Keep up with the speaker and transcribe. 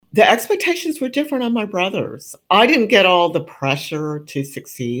The expectations were different on my brothers. I didn't get all the pressure to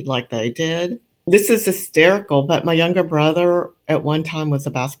succeed like they did. This is hysterical, but my younger brother at one time was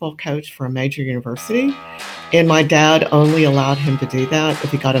a basketball coach for a major university, and my dad only allowed him to do that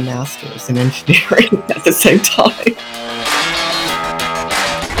if he got a master's in engineering at the same time.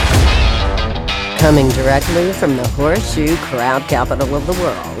 Coming directly from the horseshoe crab capital of the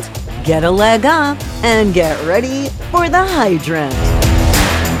world, get a leg up and get ready for the Hydrant.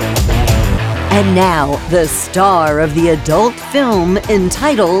 And now, the star of the adult film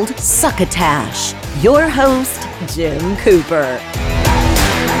entitled Succotash, your host, Jim Cooper.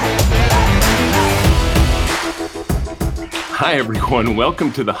 Hi, everyone.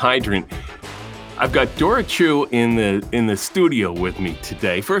 Welcome to the Hydrant. I've got Dora Chu in the studio with me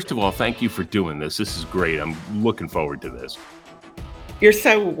today. First of all, thank you for doing this. This is great. I'm looking forward to this. You're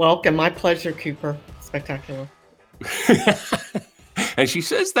so welcome. My pleasure, Cooper. Spectacular. And she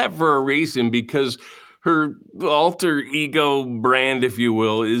says that for a reason, because her alter ego brand, if you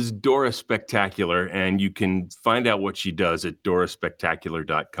will, is Dora Spectacular. And you can find out what she does at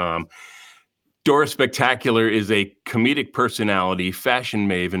doraspectacular.com. Dora Spectacular is a comedic personality, fashion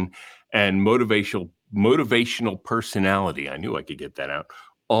maven, and motivational personality. I knew I could get that out,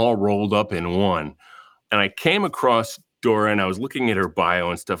 all rolled up in one. And I came across Dora and I was looking at her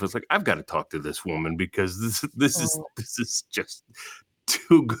bio and stuff. I was like, I've got to talk to this woman because this is just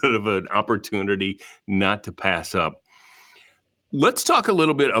too good of an opportunity not to pass up. Let's talk a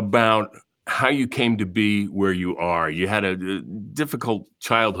little bit about how you came to be where you are. You had a difficult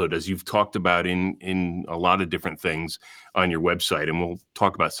childhood, as you've talked about in a lot of different things on your website, and we'll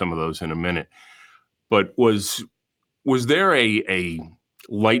talk about some of those in a minute. But was there a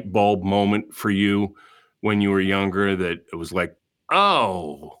light bulb moment for you when you were younger that it was like,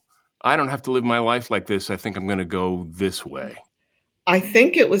 oh, I don't have to live my life like this. I think I'm going to go this way? I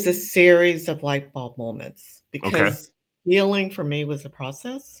think it was a series of light bulb moments because healing for me was a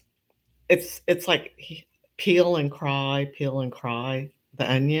process. It's like peel and cry,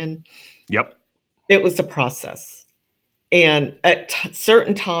 the onion. Yep. It was a process. And at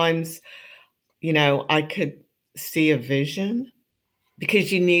certain times, I could see a vision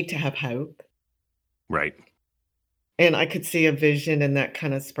because you need to have hope. Right. And I could see a vision and that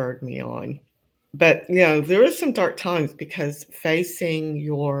kind of spurred me on. But, there were some dark times because facing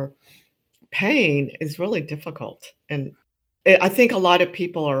your pain is really difficult. And I think a lot of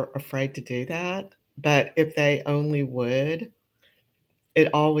people are afraid to do that. But if they only would,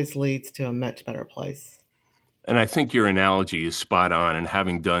 it always leads to a much better place. And I think your analogy is spot on. And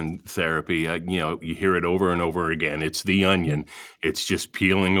having done therapy, you hear it over and over again. It's the onion. It's just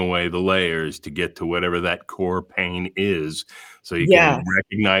peeling away the layers to get to whatever that core pain is, so you can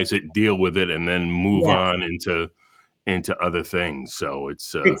recognize it, deal with it, and then move on into other things. So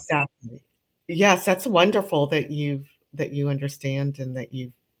it's exactly. Yes, that's wonderful that you understand and that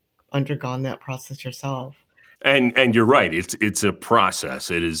you've undergone that process yourself. And you're right. It's a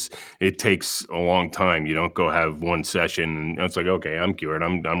process. It takes a long time. You don't go have one session and it's like, okay, I'm cured.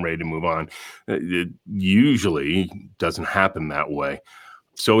 I'm ready to move on. It usually doesn't happen that way.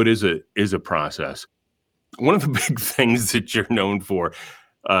 So it is a process. One of the big things that you're known for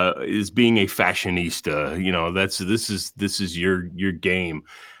is being a fashionista. This is your game.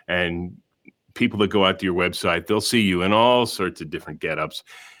 And people that go out to your website, they'll see you in all sorts of different getups.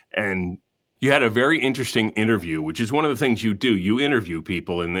 And you had a very interesting interview, which is one of the things you do. You interview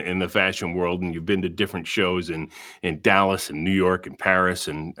people in the fashion world, and you've been to different shows in Dallas and New York and Paris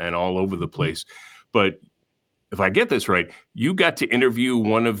and all over the place. But if I get this right, you got to interview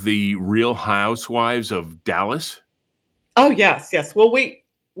one of the Real Housewives of Dallas? Oh, yes. Well,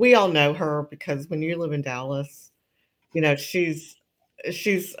 we all know her because when you live in Dallas, she's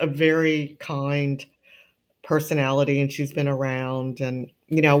a very kind personality and she's been around and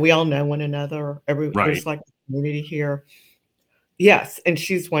we all know one another. There's like a community here. Yes, and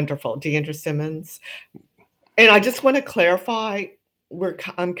she's wonderful, Deandra Simmons. And I just want to clarify,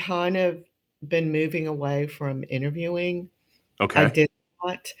 I'm kind of been moving away from interviewing. Okay. I did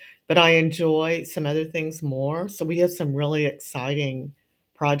not, but I enjoy some other things more. So we have some really exciting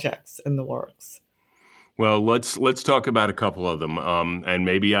projects in the works. Well, let's talk about a couple of them. And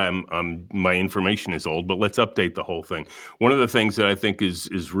maybe my information is old, but let's update the whole thing. One of the things that I think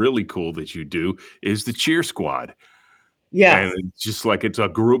is really cool that you do is the cheer squad. Yeah. And it's just like it's a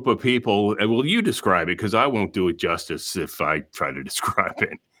group of people. And will you describe it? Because I won't do it justice if I try to describe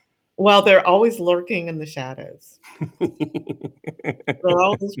it. Well, they're always lurking in the shadows. They're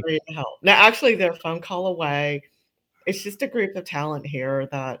always ready to help. Now, actually, they're a phone call away. It's just a group of talent here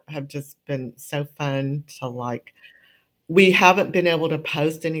that have just been so fun to we haven't been able to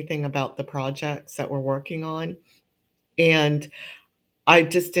post anything about the projects that we're working on, and I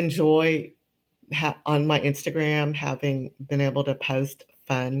just enjoy on my Instagram having been able to post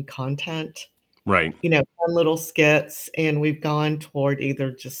fun content, Right. fun little skits, and we've gone toward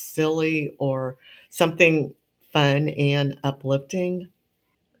either just silly or something fun and uplifting.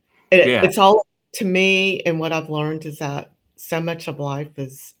 Yeah. It's all to me, and what I've learned is that so much of life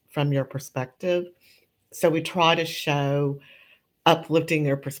is from your perspective. So we try to show uplifting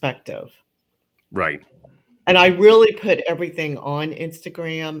your perspective. Right. And I really put everything on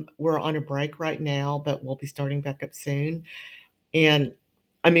Instagram. We're on a break right now, but we'll be starting back up soon. And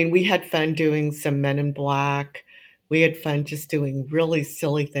I mean, we had fun doing some Men in Black. We had fun just doing really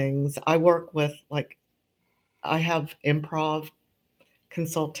silly things. I work with I have improv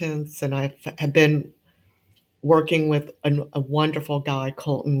consultants, and have been working with a wonderful guy,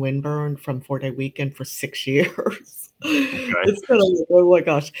 Colton Winburn from 4-Day Weekend for 6 years. Okay. It's been oh my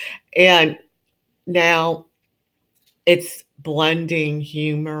gosh. And now it's blending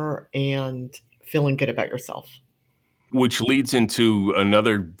humor and feeling good about yourself. Which leads into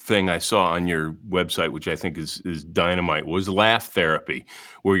another thing I saw on your website, which I think is dynamite, was laugh therapy,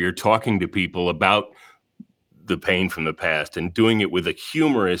 where you're talking to people about the pain from the past and doing it with a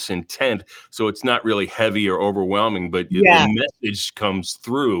humorous intent. So it's not really heavy or overwhelming, but Yeah. the message comes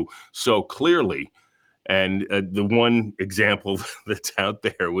through so clearly. And the one example that's out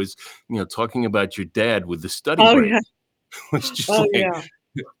there was, talking about your dad with the study Oh, break. yeah. It's just Oh, yeah.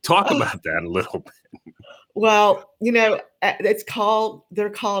 talk about that a little bit. Well, they're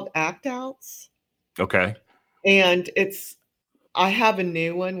called act outs. Okay. And I have a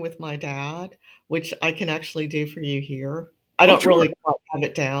new one with my dad, which I can actually do for you here. I don't sure. really quite have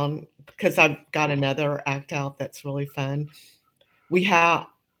it down because I've got another act out that's really fun. We have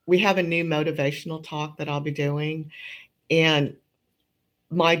a new motivational talk that I'll be doing, and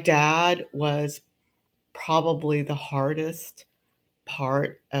my dad was probably the hardest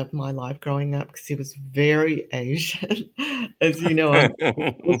part of my life growing up because he was very Asian. As you know, I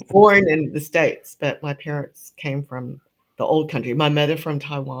was born in the States, but my parents came from the old country. My mother from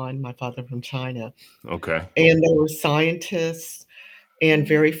Taiwan, my father from China. Okay. And they were scientists and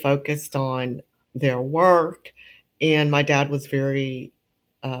very focused on their work. And my dad was he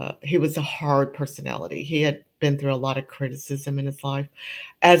was a hard personality. He had been through a lot of criticism in his life.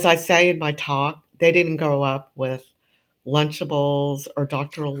 As I say in my talk, they didn't grow up with Lunchables or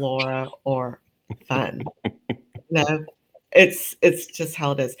Dr. Laura or fun. No, it's just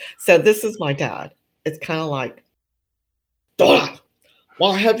how it is. So this is my dad. It's kind of like, Dora,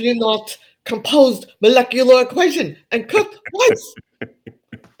 why have you not composed molecular equation and cooked rice?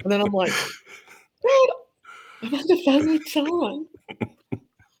 And then I'm like, Dad, I'm on the phone with John.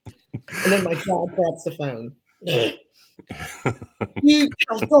 And then my dad grabs the phone. You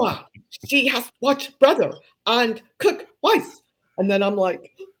tell Dora she has to watch Brother and cook rice. And then I'm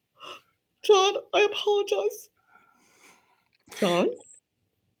like, John, I apologize. John,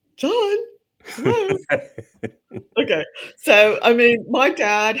 hello. Okay. So, I mean, my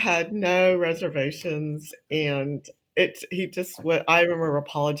dad had no reservations, and I remember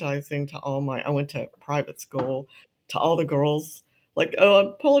apologizing to I went to private school, to all the girls, like, oh, I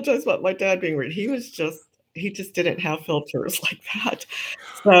apologize about my dad being rude. He just didn't have filters like that.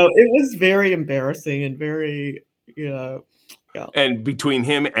 So it was very embarrassing and very, yeah. And between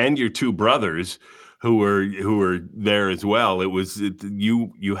him and your two brothers who were there as well,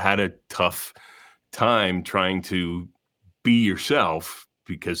 you had a tough time trying to be yourself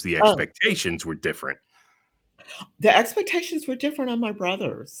because the expectations were different. The expectations were different on my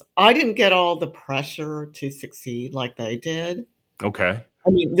brothers. I didn't get all the pressure to succeed like they did. Okay. I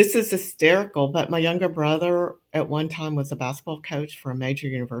mean, this is hysterical, but my younger brother at one time was a basketball coach for a major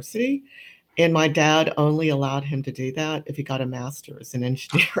university, and my dad only allowed him to do that if he got a master's in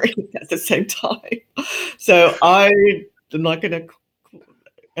engineering at the same time. So I'm not going to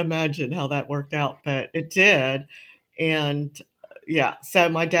imagine how that worked out, but it did. And yeah, so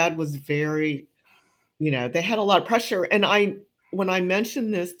my dad was very, they had a lot of pressure. And when I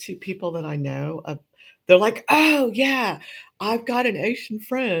mention this to people that I know, they're like, oh, yeah, I've got an Asian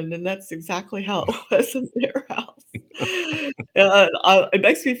friend. And that's exactly how it was in their house. It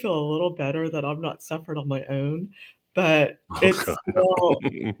makes me feel a little better that I'm not suffered on my own. But it's still,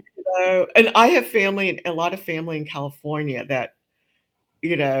 and I have a lot of family in California that,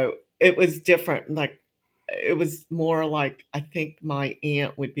 it was different. Like, it was more like, I think my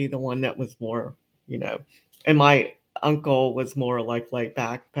aunt would be the one that was more, and my uncle was more like laid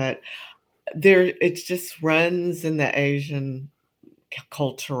back, but it just runs in the Asian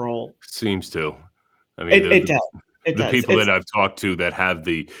cultural. Seems to. I mean, It does. It The does. people that I've talked to that have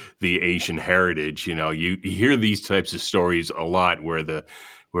the Asian heritage, you hear these types of stories a lot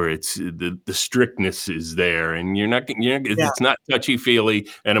where it's the strictness is there, and Yeah. it's not touchy feely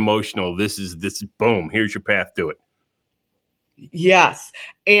and emotional. This is boom. Here's your path to it. Yes,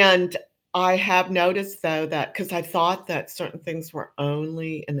 and I have noticed though that because I thought that certain things were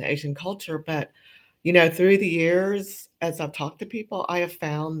only in the Asian culture, but through the years, as I've talked to people, I have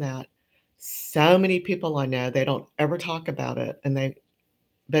found that so many people I know, they don't ever talk about it,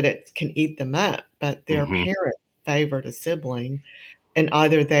 but it can eat them up. But their Hmm. parent favored a sibling, and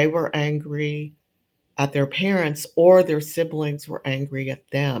either they were angry at their parents or their siblings were angry at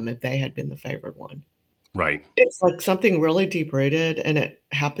them if they had been the favored one. Right. It's like something really deep rooted, and it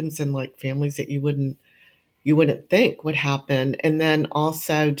happens in like families that you wouldn't think would happen. And then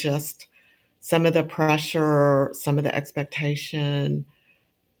also just some of the pressure, some of the expectation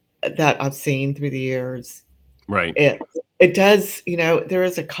that I've seen through the years. Right. It does, there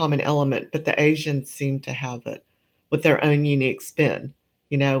is a common element, but the Asians seem to have it with their own unique spin,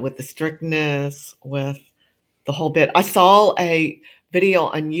 with the strictness, with the whole bit. I saw a video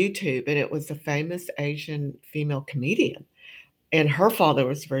on YouTube, and it was a famous Asian female comedian, and her father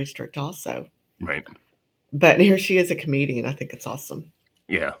was very strict also. Right. But here she is a comedian. I think it's awesome.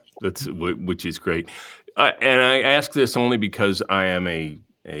 Yeah, which is great. And I ask this only because I am a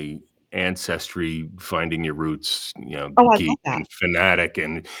ancestry finding your roots, Oh, I love geek that. and fanatic.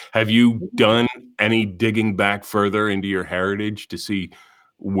 And have you Mhm. done any digging back further into your heritage to see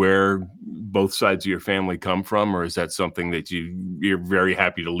where both sides of your family come from, or is that something that you're very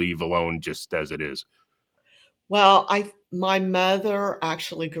happy to leave alone just as it is? Well, my mother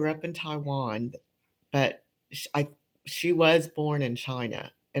actually grew up in Taiwan, but she was born in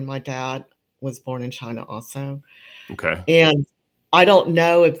China, and my dad was born in China also. Okay. And I don't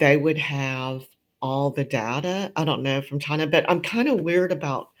know if they would have all the data. I don't know from China, but I'm kind of weird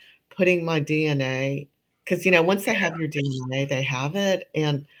about putting my DNA because once they have your DNA, they have it.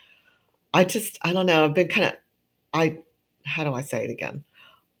 And I don't know. I've been kind of I how do I say it again?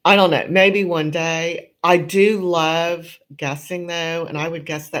 I don't know. Maybe one day. I do love guessing though, and I would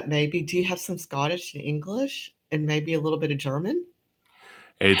guess that maybe do you have some Scottish and English and maybe a little bit of German?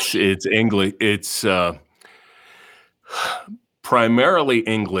 It's English. It's primarily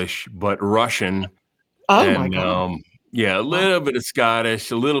English, but Russian. Oh my And, god. yeah, a Wow. little bit of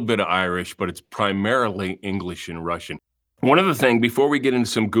Scottish, a little bit of Irish, but it's primarily English and Russian. One other thing before we get into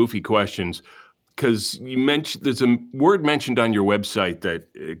some goofy questions, because you mentioned there's a word mentioned on your website that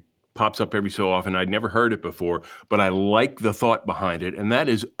pops up every so often. I'd never heard it before, but I like the thought behind it, and that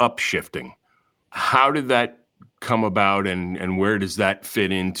is upshifting. How did that come about, and where does that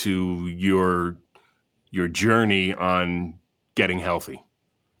fit into your journey on getting healthy?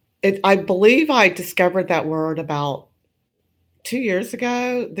 I believe I discovered that word about 2 years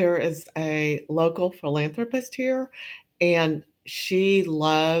ago. There is a local philanthropist here, and she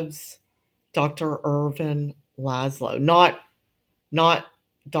loves Dr. Irvin Laszlo, not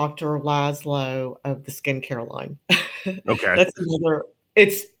Dr. Laszlo of the skincare line. Okay. That's another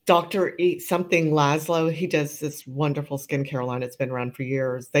it's Dr. E something Laszlo. He does this wonderful skincare line. It's been around for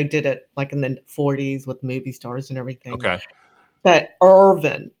years. They did it, like, in the '40s with movie stars and everything. Okay. But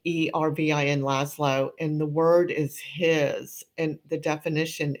Irvin, Ervin Laszlo, and the word is his, and the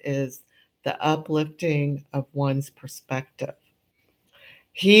definition is the uplifting of one's perspective.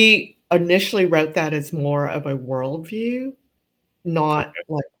 He initially wrote that as more of a worldview, not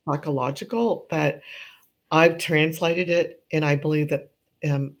like psychological, but I've translated it, and I believe that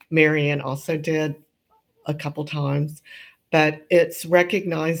Marianne also did a couple times. But it's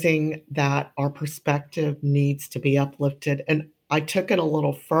recognizing that our perspective needs to be uplifted. And I took it a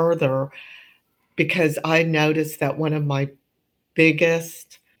little further because I noticed that one of my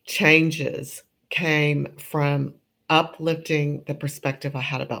biggest changes came from uplifting the perspective I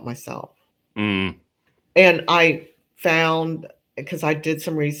had about myself. Mm, And I found because I did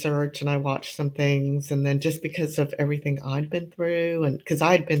some research and I watched some things, and then just because of everything I'd been through, and because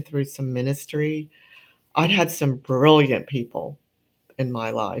I'd been through some ministry, I'd had some brilliant people in my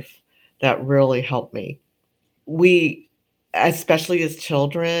life that really helped me. We, especially as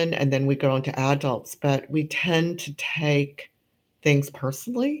children, and then we go on to adults, but we tend to take things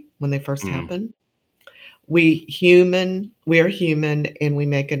personally when they first mm, happen. We are human, and we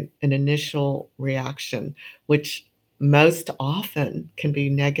make an initial reaction, which most often can be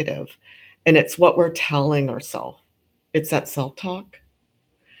negative, and it's what we're telling ourselves. It's that self-talk.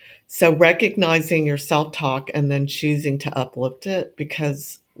 So recognizing your self-talk and then choosing to uplift it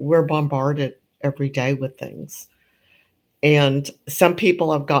because we're bombarded every day with things. And some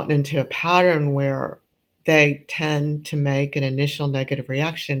people have gotten into a pattern where they tend to make an initial negative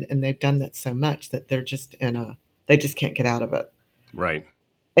reaction, and they've done that so much that they're just they just can't get out of it. Right.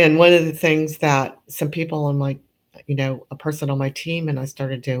 And one of the things that some people on my, a person on my team and I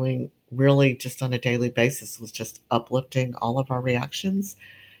started doing really just on a daily basis was just uplifting all of our reactions.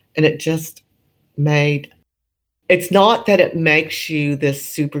 And it just it's not that it makes you this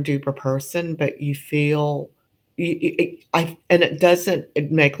super duper person, but you feel, and it doesn't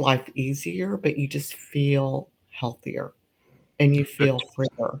make life easier, but you just feel healthier and you feel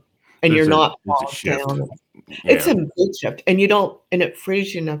freer and you're not bogged down. It's a big shift, and it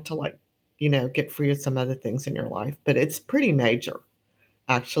frees you enough to get free of some other things in your life, but it's pretty major.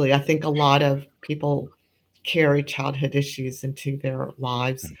 Actually, I think a lot of people carry childhood issues into their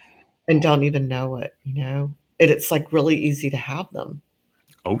lives and don't even know it, and it's really easy to have them.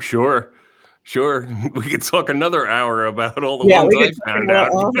 Oh, sure. We could talk another hour about all the ones I found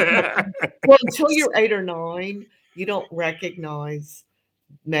out. Well, until you're 8 or 9, you don't recognize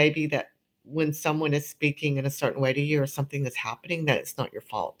maybe that when someone is speaking in a certain way to you or something is happening, that it's not your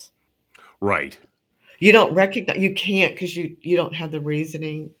fault. Right. You don't recognize, you can't, because you don't have the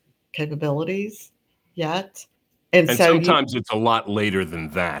reasoning capabilities yet. And so sometimes it's a lot later than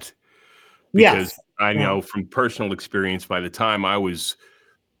that. Because I know from personal experience, by the time I was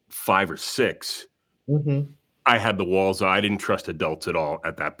 5 or 6, I had the walls. I didn't trust adults at all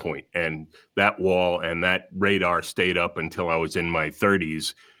at that point. And that wall and that radar stayed up until I was in my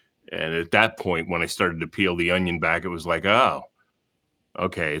 30s. And at that point, when I started to peel the onion back, it was like, oh,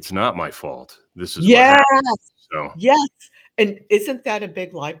 okay, it's not my fault. This is what happened. So. Yes. And isn't that a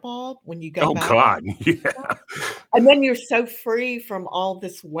big light bulb when you go back? Oh, God. Yeah. And then you're so free from all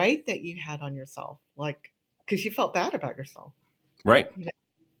this weight that you had on yourself, because you felt bad about yourself. Right.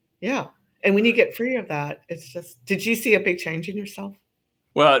 Yeah. And when you get free of that, it's just, did you see a big change in yourself?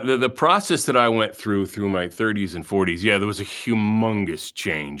 Well, the process that I went through my 30s and 40s, there was a humongous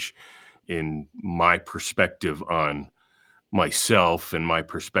change in my perspective on myself and my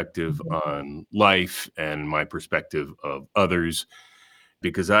perspective on life and my perspective of others,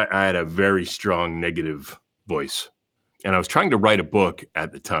 because I had a very strong negative voice. And I was trying to write a book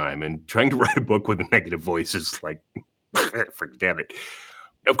at the time, and trying to write a book with a negative voice is like, forget it.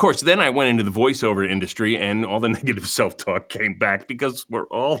 Of course, then I went into the voiceover industry and all the negative self-talk came back, because we're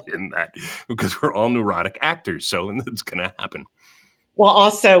all in that, because we're all neurotic actors. So it's going to happen. Well,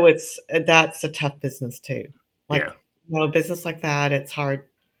 also that's a tough business too. A business like that, it's hard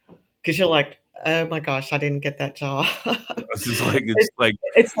because you're like, oh my gosh, I didn't get that job. It's like,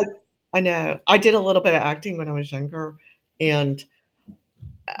 I know. I did a little bit of acting when I was younger, and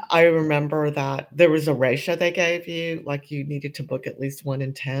I remember that there was a ratio they gave you, you needed to book at least 1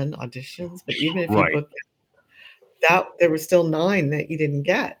 in 10 auditions, but even if you booked that, there were still 9 that you didn't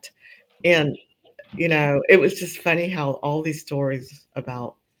get. And, it was just funny how all these stories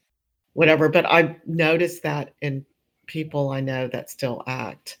about whatever, but I noticed that in people I know that still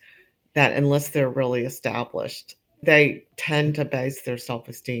act, that unless they're really established, they tend to base their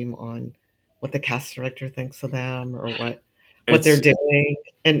self-esteem on what the cast director thinks of them or what they're doing.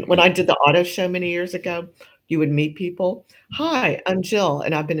 And when I did the auto show many years ago, you would meet people. Hi, I'm Jill,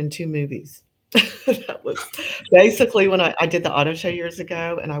 and I've been in 2 movies. That was basically when I did the auto show years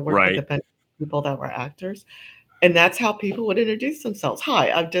ago, and I worked with a bunch of people that were actors. And that's how people would introduce themselves.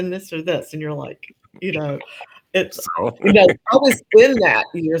 Hi, I've done this or this. And you're like, it's, I was in that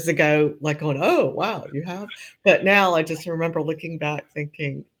years ago, going, oh, wow, you have. But now I just remember looking back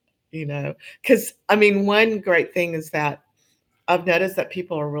thinking, because one great thing is that I've noticed that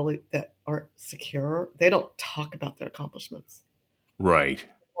people that are secure, they don't talk about their accomplishments. Right. They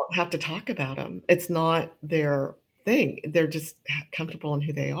don't have to talk about them. It's not their thing. They're just comfortable in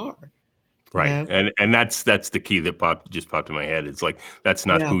who they are. Right. And that's the key that just popped in my head. It's like, that's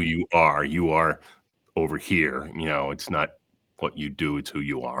not who you are. You are over here. It's not what you do, it's who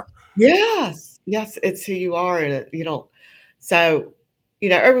you are. Yes, it's who you are. And you don't, so,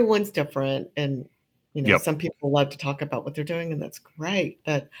 everyone's different. And, some people love to talk about what they're doing, and that's great.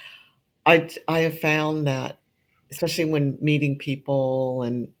 But I have found that, especially when meeting people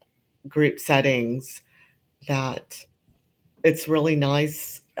and group settings, that it's really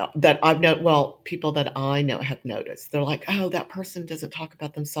nice that people that I know have noticed. They're like, oh, that person doesn't talk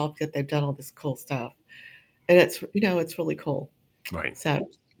about themselves, yet they've done all this cool stuff. And it's, it's really cool. Right. So,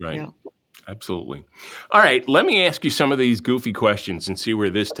 right. Yeah. Absolutely. All right. Let me ask you some of these goofy questions and see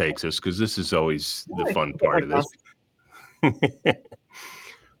where this takes us, because this is always the fun part of this.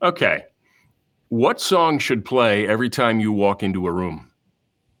 Okay. What song should play every time you walk into a room?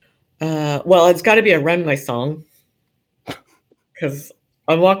 Well, it's got to be a runway song, because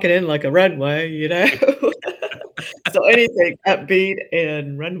I'm walking in like a runway, So anything upbeat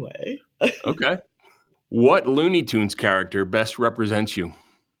and runway. Okay. What Looney Tunes character best represents you?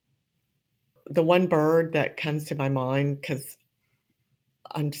 The one bird that comes to my mind, because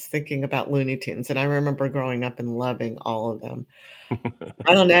I'm just thinking about Looney Tunes, and I remember growing up and loving all of them.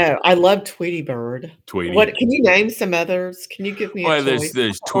 I don't know. I love Tweety Bird. Tweety. What can you name some others? Can you give me a Well, choice?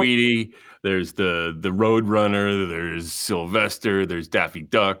 there's Tweety, there's the Road Runner, there's Sylvester, there's Daffy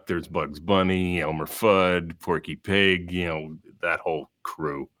Duck, there's Bugs Bunny, Elmer Fudd, Porky Pig, that whole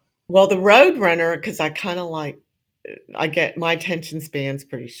crew. Well, the Road Runner, because I kind of like, I get my attention span's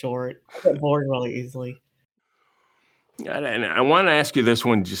pretty short. I get bored really easily. And I want to ask you this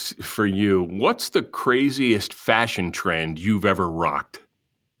one just for you. What's the craziest fashion trend you've ever rocked?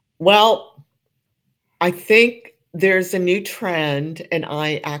 Well, I think there's a new trend, and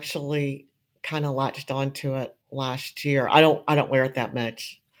I actually kind of latched onto it last year. I don't wear it that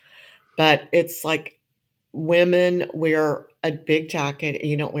much, but it's like women wear a big jacket and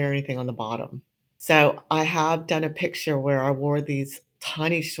you don't wear anything on the bottom. So I have done a picture where I wore these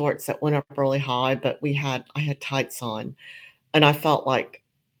tiny shorts that went up really high, but I had tights on, and I felt like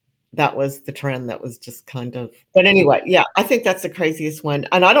that was the trend that was just kind of, but anyway, yeah, I think that's the craziest one.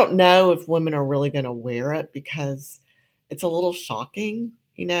 And I don't know if women are really going to wear it because it's a little shocking,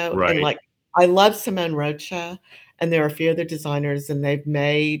 and Right. like, I love Simone Rocha, and there are a few other designers, and they've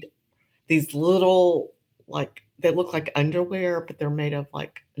made these little, like, they look like underwear, but they're made of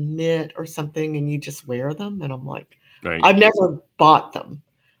like knit or something, and you just wear them. And I'm like, Right. I've never bought them,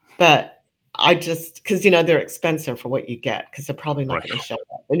 but I just, because they're expensive for what you get, because they're probably not Right. going to show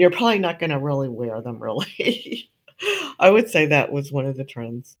up, and you're probably not going to really wear them. Really, I would say that was one of the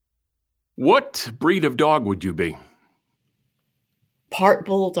trends. What breed of dog would you be? Part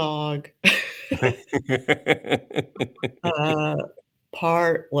bulldog,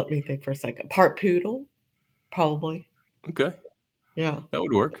 let me think for a second. Part poodle, probably. Okay, Yeah, that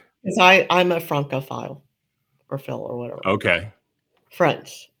would work. because I'm a Francophile or Phil or whatever. Okay.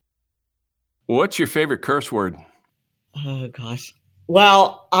 French. What's your favorite curse word? Oh gosh.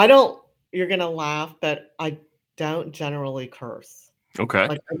 Well, you're going to laugh, but I don't generally curse. Okay.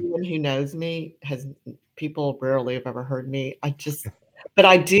 Like, everyone who knows me people rarely have ever heard me. But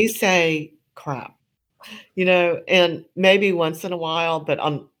I do say crap, and maybe once in a while, but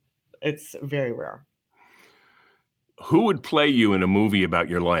it's very rare. Who would play you in a movie about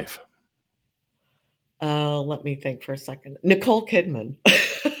your life? Let me think for a second. Nicole Kidman.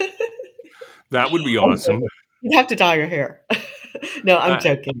 That would be awesome. You'd have to dye your hair. No, I'm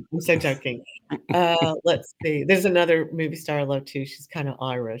joking. I'm so joking. Let's see. There's another movie star I love too. She's kind of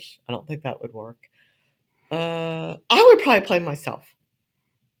Irish. I don't think that would work. I would probably play myself.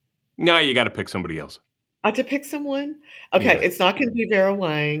 No, you got to pick somebody else. I have to pick someone? Okay, Yeah. it's not going to be Vera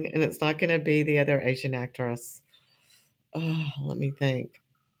Wang, and it's not going to be the other Asian actress. Let me think.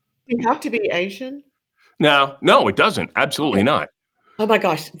 You have to be Asian? No, it doesn't. Absolutely not. Oh my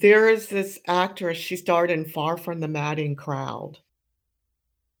gosh, there is this actress. She starred in Far From the Madding Crowd.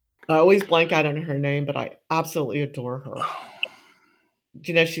 I always blank out on her name, but I absolutely adore her.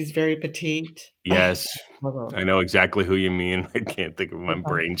 Do you know she's very petite? Yes, Love her. I know exactly who you mean. I can't think of my Okay.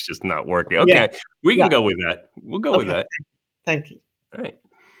 brain's just not working. Yeah. Okay, we can Yeah. go with that. We'll go with Okay. that. Thank you. All right.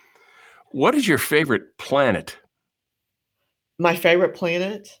 What is your favorite planet? My favorite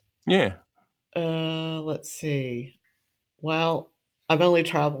planet? Yeah. Let's see. Well, I've only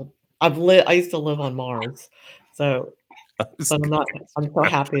traveled. I used to live on Mars, so but I'm so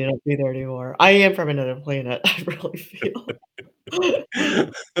happy to not be there anymore. I am from another planet, I really feel.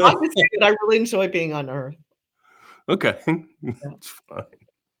 I would say that I really enjoy being on Earth. Okay. That's fine.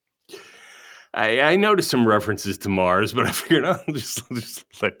 I noticed some references to Mars, but I figured I'll just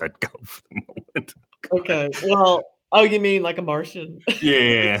let that go for the moment. Okay. Well, oh, you mean like a Martian?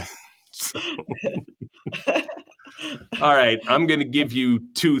 Yeah. So, all right. I'm going to give you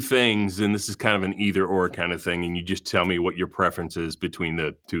two things, and this is kind of an either or kind of thing, and you just tell me what your preference is between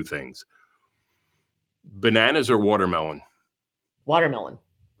the two things. Bananas or watermelon? Watermelon.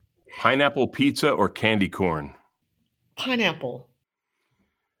 Pineapple pizza or candy corn? Pineapple.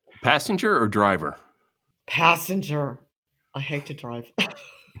 Passenger or driver? Passenger. I hate to drive.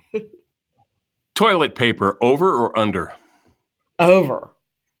 Toilet paper, over or under? Over.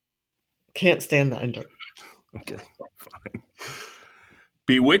 Can't stand the under. Okay, fine.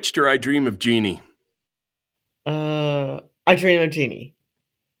 Bewitched or I Dream of Jeannie? I Dream of Jeannie.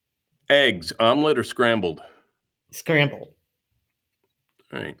 Eggs, omelet or scrambled? Scrambled.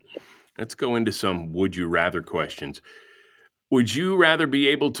 All right. Let's go into some would you rather questions. Would you rather be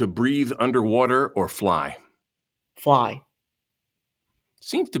able to breathe underwater or fly? Fly.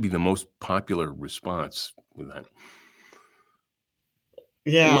 Seems to be the most popular response with that.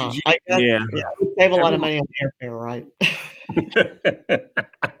 Yeah, You, I guess, yeah. yeah, we save a lot of money on airfare, right?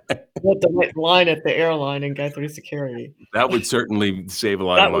 You have to wait in line at the airline and go through security. That would certainly save a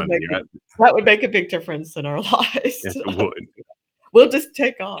lot of That would money. make that would make a big difference in our lives. Yes, it would. We'll just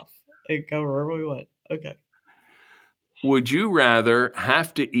take off and go wherever we want. Okay. Would you rather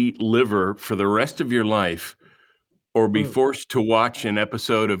have to eat liver for the rest of your life or be Mm. forced to watch an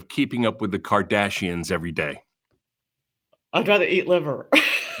episode of Keeping Up with the Kardashians every day? I'd rather eat liver.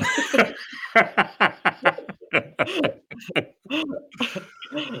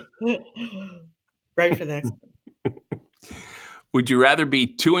 Ready for the next one. Would you rather be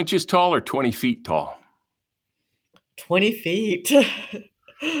 2 inches tall or 20 feet tall? 20 feet.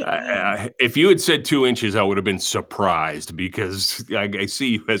 If you had said 2 inches, I would have been surprised because I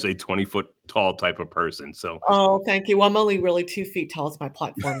see you as a 20-foot tall type of person. So, Oh, thank you. Well, I'm only really 2 feet tall as my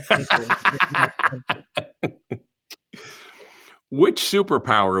platform. Thank you. which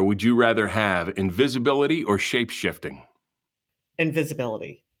superpower would you rather have, invisibility or shape-shifting?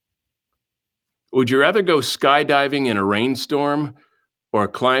 Invisibility. Would you rather go skydiving in a rainstorm or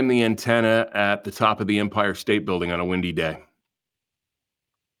climb the antenna at the top of the Empire State Building on a windy day?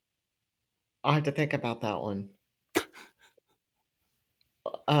 I have to think about that one.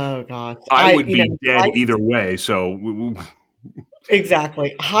 Oh gosh. I would be dead heights, either way. So,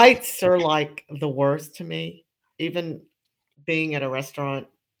 exactly. Heights are like the worst to me. Even being at a restaurant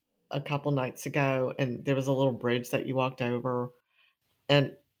a couple nights ago, and there was a little bridge that you walked over,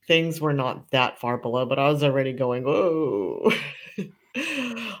 and things were not that far below, but I was already going, whoa.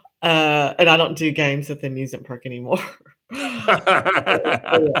 And I don't do games at the amusement park anymore.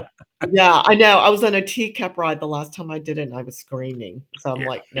 Yeah, I know. I was on a teacup ride the last time I did it, and I was screaming. So I'm Yeah.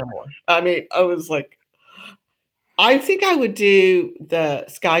 like, no more. I mean, I was like, I think I would do the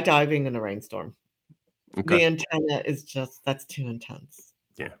skydiving in a rainstorm. The Okay. antenna is just, that's too intense.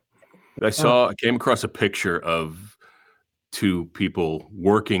 Yeah. I came across a picture of two people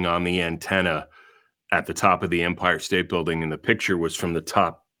working on the antenna at the top of the Empire State Building, and the picture was from the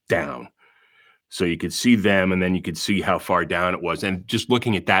top down. So you could see them, and then you could see how far down it was. And just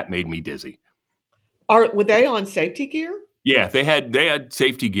looking at that made me dizzy. Were they on safety gear? Yeah, they had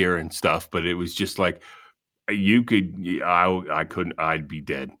safety gear and stuff, but it was just like I couldn't. I'd be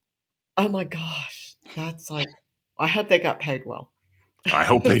dead. Oh my gosh. That's like, I hope they got paid well. I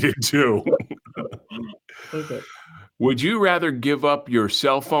hope they did too. Okay. Would you rather give up your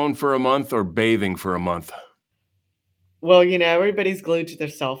cell phone for a month or bathing for a month? Well, everybody's glued to their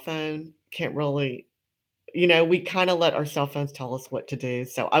cell phone. Can't really, we kind of let our cell phones tell us what to do.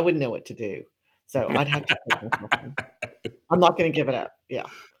 So I wouldn't know what to do. So I'd have to take my cell phone. I'm not going to give it up. Yeah.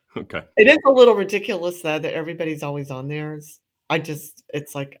 Okay. It is a little ridiculous though that everybody's always on theirs.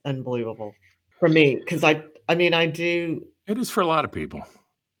 It's like unbelievable for me because I do. It is for a lot of people.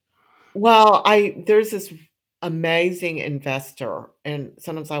 Well, there's this amazing investor, and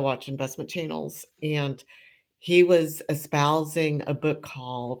sometimes I watch investment channels, and he was espousing a book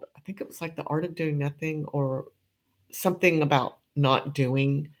called, I think it was like The Art of Doing Nothing or something about not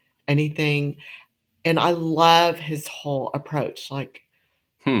doing anything. And I love his whole approach. Like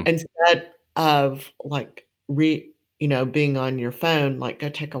instead of like being on your phone, like go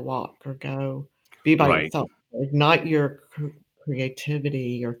take a walk or go be by Right. yourself. Ignite your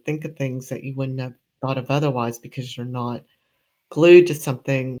creativity or think of things that you wouldn't have thought of otherwise because you're not glued to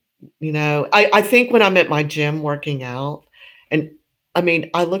something. I think when I'm at my gym working out, and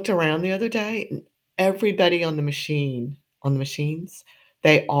I looked around the other day and everybody on the machines,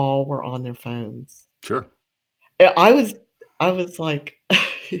 they all were on their phones. Sure. I was like,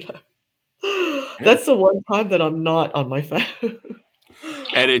 that's the one time that I'm not on my phone.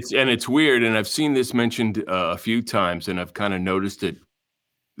 And it's weird, and I've seen this mentioned a few times, and I've kind of noticed that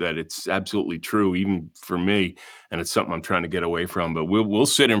it's absolutely true, even for me, and it's something I'm trying to get away from. But we'll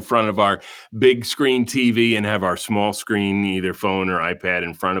sit in front of our big screen TV and have our small screen, either phone or iPad,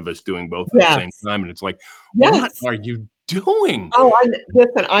 in front of us, doing both at the same time, and it's like, what are you doing? Oh,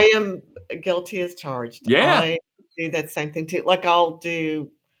 listen, I am guilty as charged. Yeah. I do that same thing too. Like I'll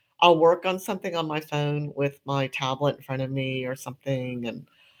work on something on my phone with my tablet in front of me or something. And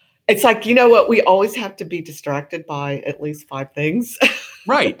it's like, you know what? We always have to be distracted by at least 5 things.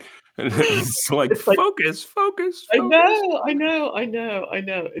 Right. It's like, focus. I know.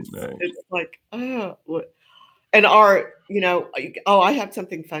 It's like, what? And I have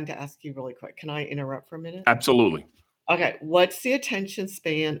something fun to ask you really quick. Can I interrupt for a minute? Absolutely. Okay. What's the attention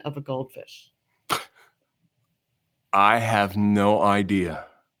span of a goldfish? I have no idea.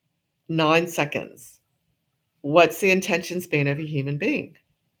 9 seconds. What's the attention span of a human being?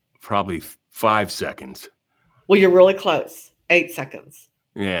 Probably 5 seconds. Well, you're really close. 8 seconds.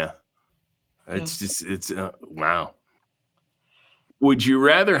 Yeah. It's wow. Would you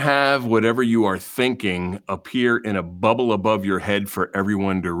rather have whatever you are thinking appear in a bubble above your head for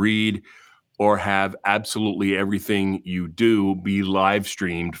everyone to read, or have absolutely everything you do be live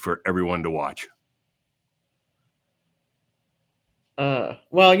streamed for everyone to watch?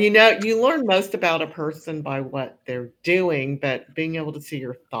 Well, you learn most about a person by what they're doing, but being able to see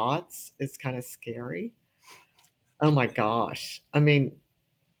your thoughts is kind of scary. Oh my gosh. If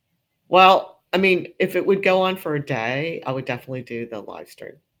it would go on for a day, I would definitely do the live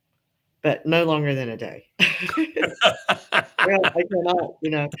stream, but no longer than a day. Yeah, I cannot.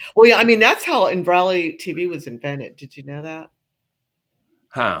 Well, yeah, that's how reality TV was invented. Did you know that?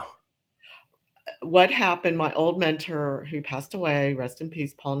 How? What happened, my old mentor who passed away, rest in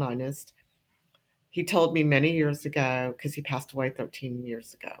peace, Paul Ninest, he told me many years ago, because he passed away 13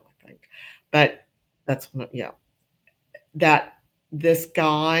 years ago, I think. But that this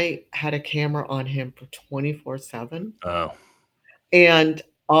guy had a camera on him for 24/7. Oh. And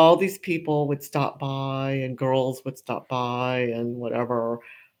all these people would stop by, and girls would stop by and whatever,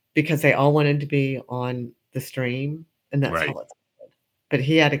 because they all wanted to be on the stream. And that's Right. how it started. But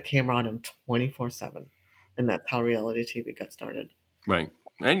he had a camera on him 24/7. And that's how reality TV got started. Right.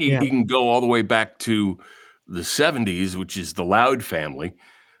 And you Yeah. can go all the way back to the 70s, which is the Loud Family.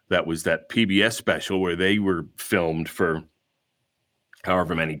 That was that PBS special where they were filmed for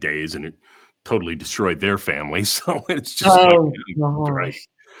however many days, and it totally destroyed their family. So it's just Oh, right. gosh.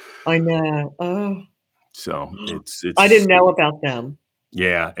 I know. Oh, So it's I didn't know about them.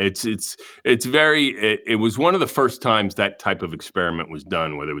 Yeah, it's very. It was one of the first times that type of experiment was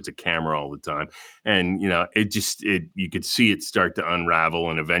done, where there was a camera all the time, and you could see it start to unravel,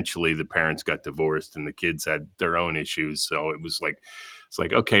 and eventually the parents got divorced, and the kids had their own issues. So it's like,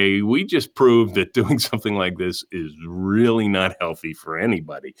 okay, we just proved that doing something like this is really not healthy for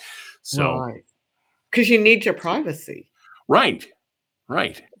anybody. So Right. Because you need your privacy. right,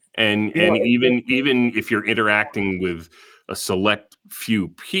 and Yeah, even if you're interacting with a select few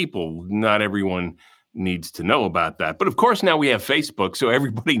people, not everyone needs to know about that. But of course, now we have Facebook, so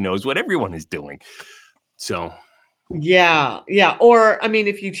everybody knows what everyone is doing. So Yeah. Or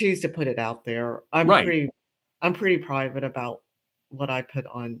if you choose to put it out there, I'm Right. pretty private about what I put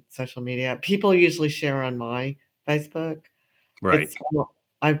on social media. People usually share on my Facebook. Right.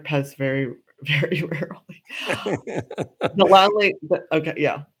 I post very, very rarely. Okay,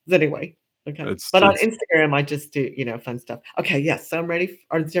 yeah. Anyway, okay. But on Instagram, I just do, fun stuff. Okay, yes. So I'm ready.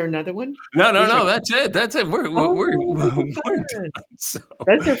 Is there another one? No. That's it. We're fun. done. So,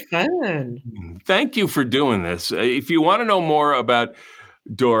 Those are fun. thank you for doing this. If you want to know more about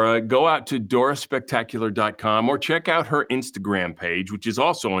Dora, go out to doraspectacular.com or check out her Instagram page, which is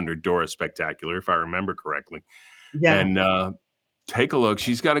also under Dora Spectacular, if I remember correctly. Yeah. And take a look.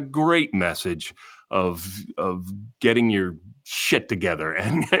 She's got a great message of getting your shit together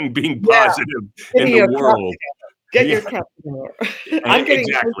and being positive in the world. Get your crap together. I'm getting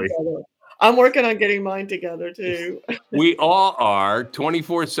Exactly. together. I'm working on getting mine together too. We all are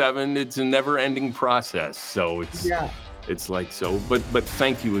 24/7. It's a never-ending process. So it's like so. But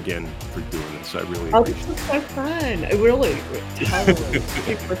thank you again for doing this. I really appreciate it. This was so fun. Really, totally.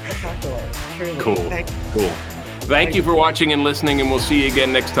 Super spectacular. Truly. Cool. Thank you. Cool. Thank you for watching and listening, and we'll see you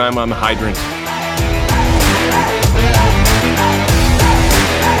again next time on The Hydrant.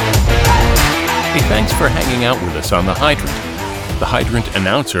 Hey, thanks for hanging out with us on The Hydrant. The Hydrant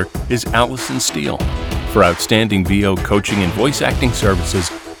announcer is Allison Steele. For outstanding VO coaching and voice acting services,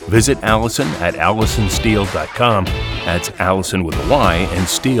 visit Allison at AllisonSteele.com. That's Allison with a Y and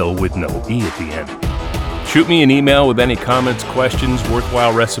Steele with no E at the end. Shoot me an email with any comments, questions,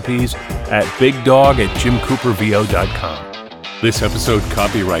 worthwhile recipes at bigdog@jimcoopervo.com. This episode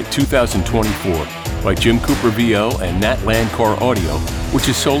copyright 2024 by Jim Cooper VO and Nat Landcore Audio, which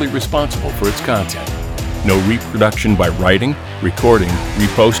is solely responsible for its content. No reproduction by writing, recording,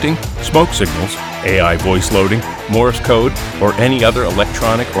 reposting, smoke signals, AI voice loading, Morse code, or any other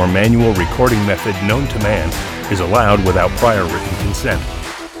electronic or manual recording method known to man is allowed without prior written consent.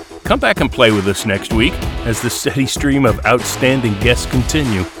 Come back and play with us next week as the steady stream of outstanding guests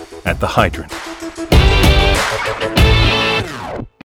continue at The Hydrant.